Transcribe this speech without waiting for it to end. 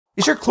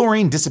Is your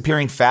chlorine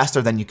disappearing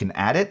faster than you can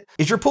add it?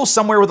 Is your pool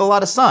somewhere with a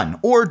lot of sun?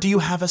 Or do you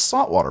have a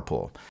saltwater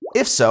pool?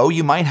 If so,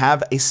 you might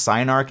have a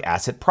cyanuric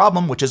acid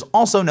problem, which is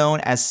also known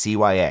as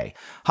CYA.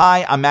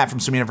 Hi, I'm Matt from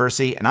Swim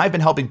University, and I've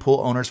been helping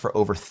pool owners for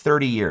over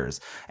 30 years.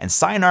 And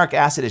cyanuric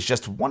acid is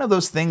just one of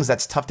those things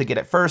that's tough to get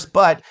at first,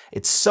 but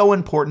it's so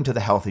important to the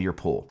health of your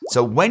pool.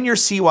 So when your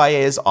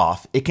CYA is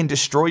off, it can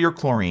destroy your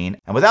chlorine,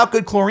 and without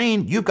good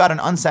chlorine, you've got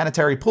an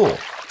unsanitary pool.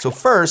 So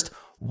first,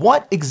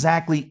 what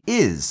exactly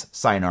is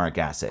cyanuric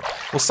acid?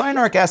 Well,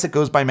 cyanuric acid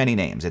goes by many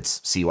names. It's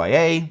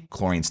CYA,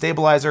 chlorine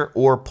stabilizer,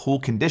 or pool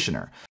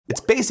conditioner.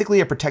 It's basically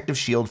a protective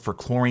shield for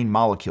chlorine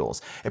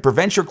molecules. It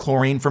prevents your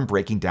chlorine from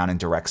breaking down in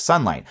direct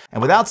sunlight. And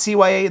without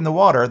CYA in the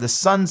water, the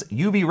sun's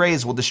UV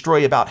rays will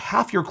destroy about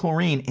half your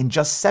chlorine in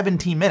just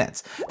 17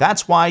 minutes.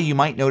 That's why you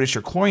might notice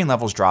your chlorine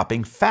levels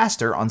dropping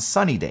faster on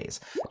sunny days.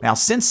 Now,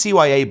 since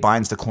CYA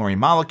binds to chlorine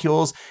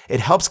molecules,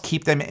 it helps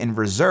keep them in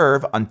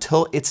reserve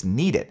until it's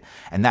needed.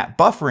 And that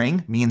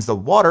buffering means the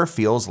water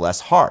feels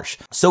less harsh.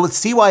 So with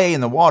CYA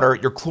in the water,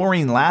 your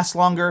chlorine lasts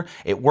longer,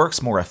 it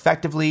works more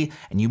effectively,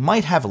 and you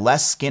might have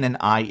less skin and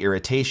eye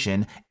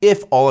irritation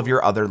if all of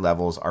your other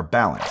levels are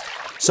balanced.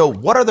 So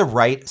what are the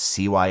right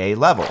CYA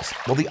levels?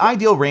 Well, the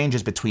ideal range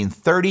is between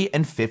 30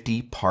 and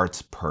 50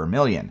 parts per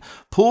million.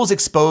 Pools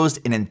exposed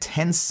in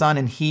intense sun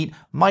and heat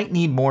might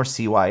need more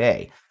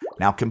CYA.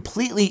 Now,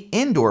 completely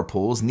indoor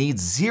pools need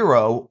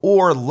 0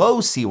 or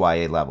low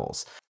CYA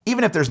levels.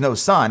 Even if there's no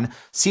sun,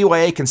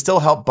 CYA can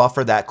still help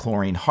buffer that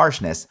chlorine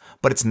harshness,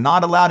 but it's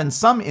not allowed in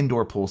some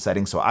indoor pool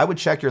settings, so I would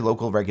check your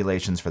local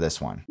regulations for this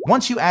one.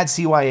 Once you add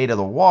CYA to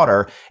the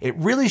water, it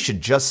really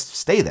should just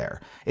stay there.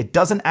 It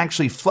doesn't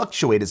actually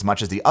fluctuate as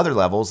much as the other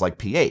levels like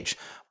pH,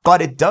 but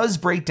it does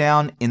break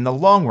down in the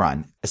long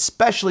run,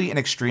 especially in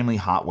extremely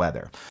hot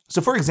weather.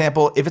 So for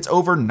example, if it's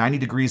over 90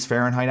 degrees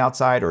Fahrenheit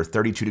outside or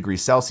 32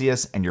 degrees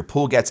Celsius and your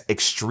pool gets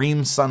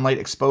extreme sunlight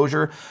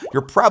exposure,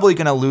 you're probably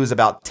gonna lose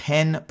about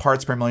 10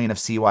 parts per million of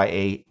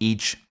CYA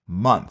each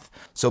month.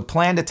 So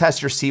plan to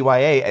test your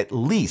CYA at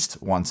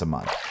least once a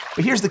month.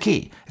 But here's the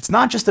key. It's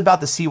not just about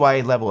the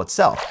CYA level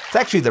itself. It's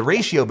actually the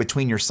ratio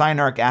between your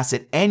cyanuric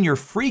acid and your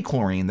free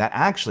chlorine that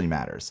actually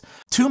matters.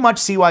 Too much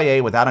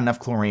CYA without enough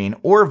chlorine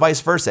or vice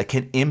versa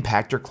can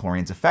impact your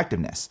chlorine's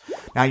effectiveness.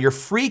 Now your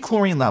free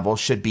chlorine level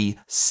should be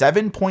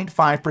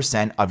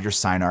 7.5% of your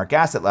cyanuric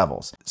acid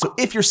levels. So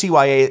if your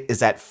CYA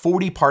is at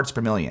 40 parts per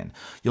million,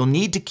 you'll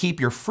need to keep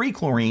your free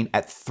chlorine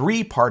at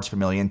 3 parts per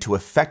million to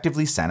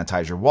effectively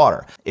sanitize your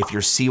water. If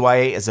your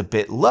CYA is a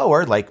bit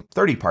lower, like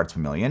 30 parts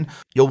per million,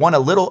 you'll want a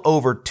little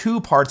over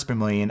 2 parts per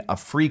million of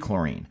free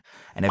chlorine.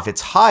 And if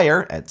it's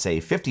higher, at say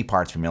 50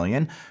 parts per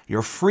million,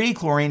 your free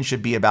chlorine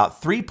should be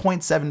about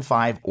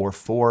 3.75 or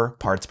 4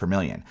 parts per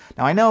million.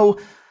 Now I know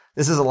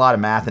this is a lot of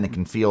math and it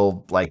can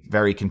feel like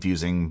very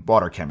confusing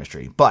water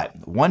chemistry, but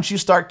once you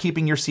start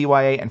keeping your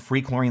CYA and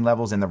free chlorine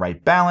levels in the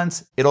right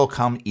balance, it'll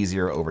come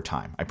easier over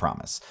time, I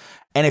promise.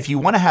 And if you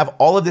want to have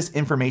all of this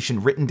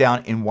information written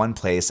down in one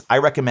place, I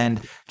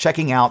recommend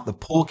checking out the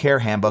Pool Care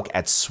Handbook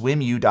at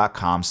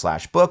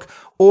swimu.com/book,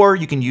 or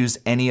you can use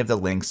any of the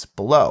links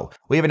below.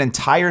 We have an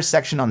entire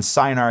section on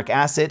cyanuric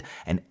acid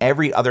and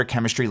every other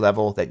chemistry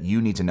level that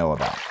you need to know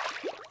about.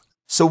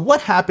 So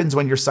what happens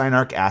when your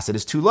cyanuric acid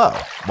is too low?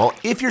 Well,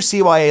 if your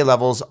CYA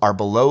levels are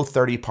below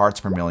 30 parts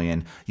per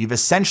million, you've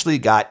essentially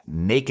got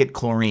naked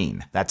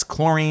chlorine. That's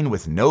chlorine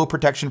with no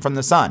protection from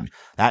the sun.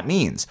 That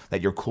means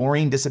that your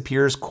chlorine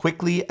disappears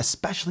quickly,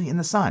 especially in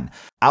the sun.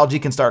 Algae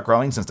can start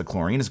growing since the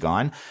chlorine is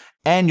gone,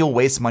 and you'll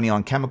waste money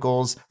on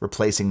chemicals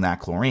replacing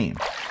that chlorine.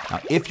 Now,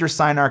 if your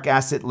cyanuric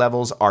acid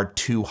levels are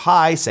too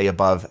high, say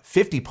above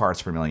 50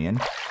 parts per million,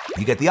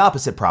 you get the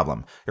opposite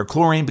problem. Your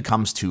chlorine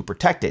becomes too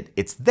protected.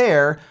 It's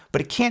there, but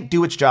it can't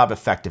do its job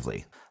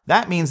effectively.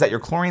 That means that your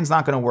chlorine's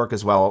not going to work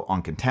as well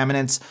on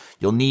contaminants.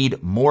 You'll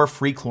need more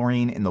free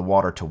chlorine in the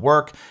water to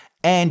work,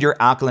 and your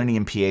alkalinity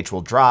and pH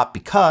will drop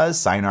because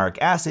cyanuric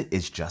acid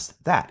is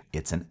just that.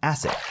 It's an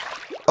acid.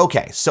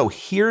 Okay, so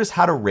here's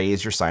how to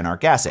raise your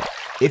cyanuric acid.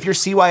 If your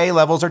CYA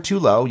levels are too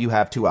low, you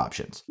have 2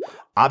 options.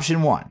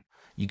 Option 1,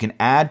 you can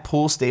add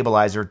pool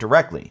stabilizer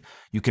directly.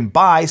 You can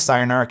buy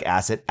cyanuric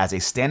acid as a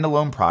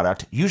standalone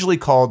product, usually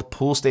called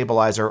pool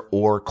stabilizer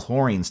or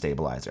chlorine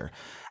stabilizer.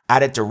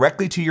 Add it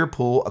directly to your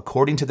pool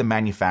according to the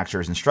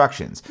manufacturer's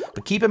instructions.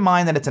 But keep in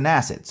mind that it's an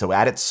acid, so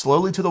add it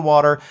slowly to the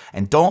water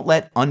and don't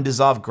let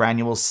undissolved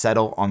granules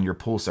settle on your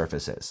pool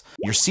surfaces.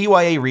 Your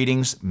CYA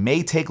readings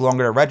may take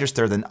longer to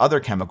register than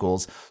other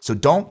chemicals, so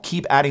don't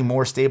keep adding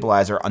more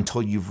stabilizer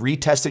until you've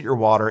retested your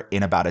water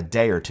in about a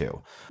day or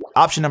 2.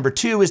 Option number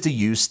 2 is to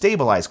use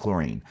stabilized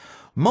chlorine.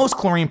 Most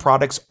chlorine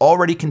products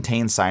already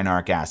contain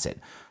cyanuric acid.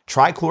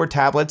 Trichlor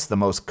tablets, the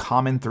most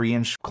common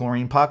 3-inch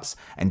chlorine pucks,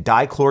 and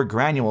dichlor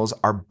granules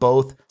are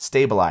both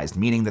stabilized,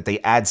 meaning that they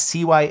add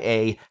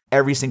CYA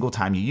every single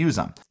time you use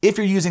them. If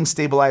you're using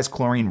stabilized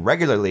chlorine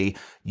regularly,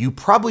 you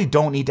probably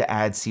don't need to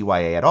add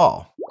CYA at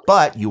all.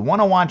 But you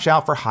want to watch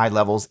out for high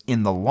levels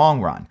in the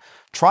long run.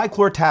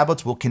 Trichlor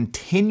tablets will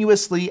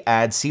continuously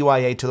add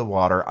CYA to the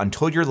water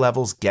until your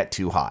levels get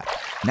too high.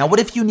 Now, what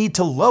if you need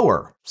to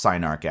lower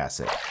cyanuric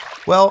acid?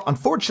 Well,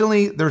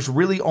 unfortunately, there's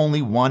really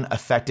only one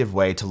effective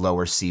way to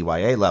lower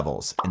CYA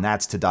levels, and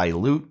that's to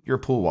dilute your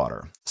pool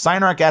water.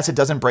 Cyanuric acid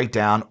doesn't break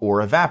down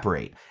or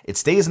evaporate. It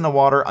stays in the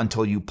water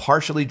until you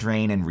partially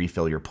drain and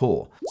refill your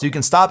pool. So you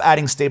can stop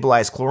adding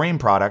stabilized chlorine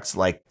products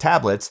like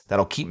tablets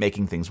that'll keep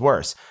making things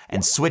worse,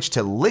 and switch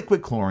to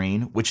liquid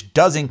chlorine, which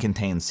doesn't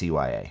contain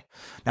CYA.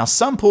 Now,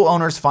 some pool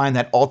owners find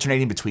that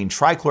alternating between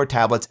trichlor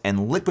tablets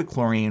and liquid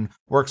chlorine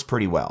works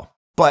pretty well.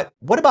 But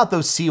what about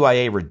those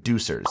CYA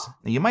reducers?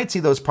 Now, you might see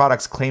those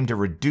products claim to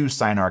reduce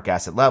cyanuric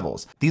acid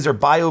levels. These are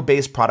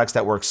bio-based products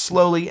that work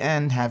slowly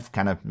and have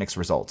kind of mixed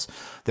results.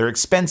 They're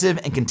expensive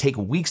and can take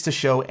weeks to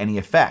show any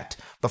effect.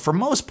 But for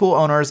most pool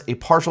owners, a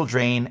partial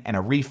drain and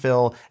a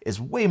refill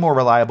is way more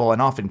reliable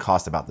and often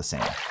cost about the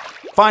same.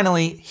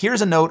 Finally,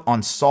 here's a note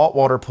on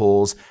saltwater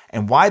pools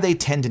and why they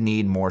tend to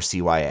need more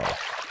CYA.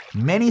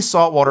 Many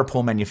saltwater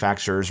pool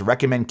manufacturers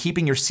recommend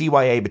keeping your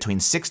CYA between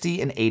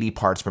 60 and 80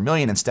 parts per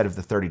million instead of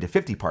the 30 to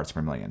 50 parts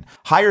per million.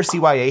 Higher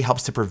CYA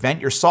helps to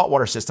prevent your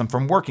saltwater system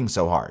from working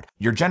so hard.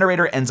 Your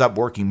generator ends up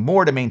working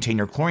more to maintain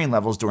your chlorine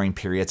levels during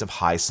periods of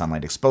high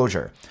sunlight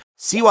exposure.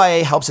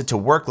 CYA helps it to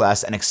work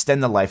less and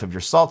extend the life of your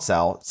salt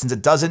cell since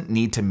it doesn't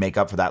need to make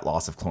up for that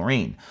loss of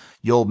chlorine.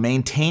 You'll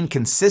maintain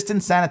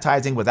consistent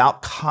sanitizing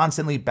without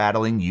constantly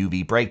battling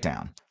UV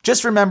breakdown.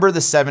 Just remember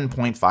the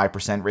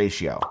 7.5%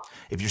 ratio.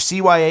 If your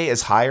CYA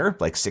is higher,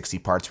 like 60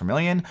 parts per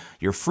million,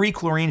 your free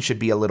chlorine should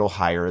be a little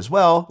higher as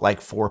well, like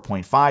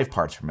 4.5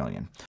 parts per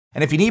million.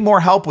 And if you need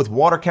more help with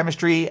water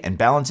chemistry and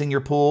balancing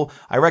your pool,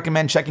 I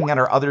recommend checking out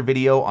our other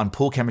video on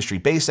pool chemistry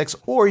basics,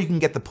 or you can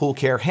get the Pool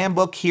Care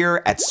Handbook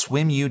here at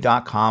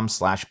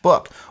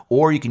swimu.com/book,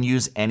 or you can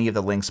use any of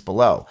the links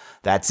below.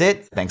 That's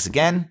it. Thanks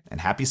again, and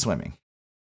happy swimming.